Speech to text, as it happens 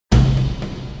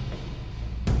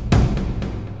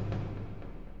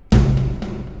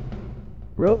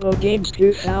RoboGames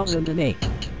 2008.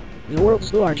 The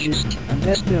world's largest and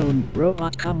best-known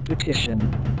robot competition.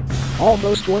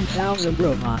 Almost 1,000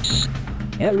 robots.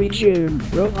 Every June,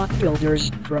 robot builders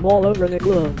from all over the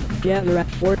globe gather at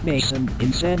Fort Mason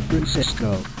in San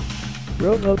Francisco.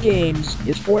 RoboGames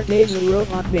is 4 days of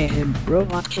robot mayhem,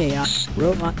 robot chaos,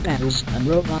 robot battles, and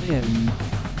robot hymn.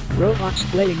 Robots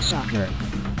playing soccer.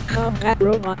 Combat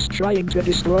robots trying to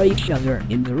destroy each other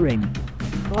in the ring.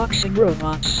 Boxing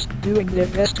robots doing their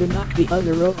best to knock the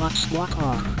other robots' block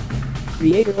off.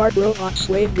 Creative art robots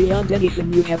way beyond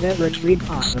anything you have ever dreamed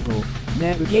possible.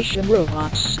 Navigation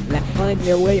robots that find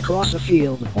their way across a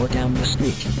field or down the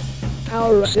street.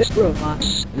 Power assist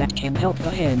robots that can help the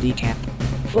handicapped.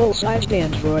 Full-sized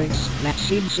androids that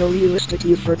seem so realistic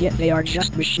you forget they are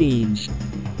just machines.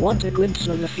 Want a glimpse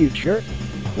of the future?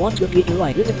 Want to be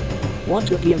delighted? Want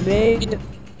to be amazed?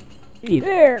 Be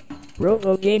there!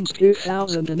 RoboGames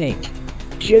 2008.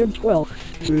 June 12th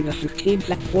through the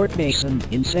 15th at Fort Mason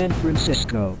in San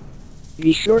Francisco.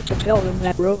 Be sure to tell them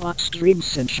that Robot Stream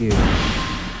sent you.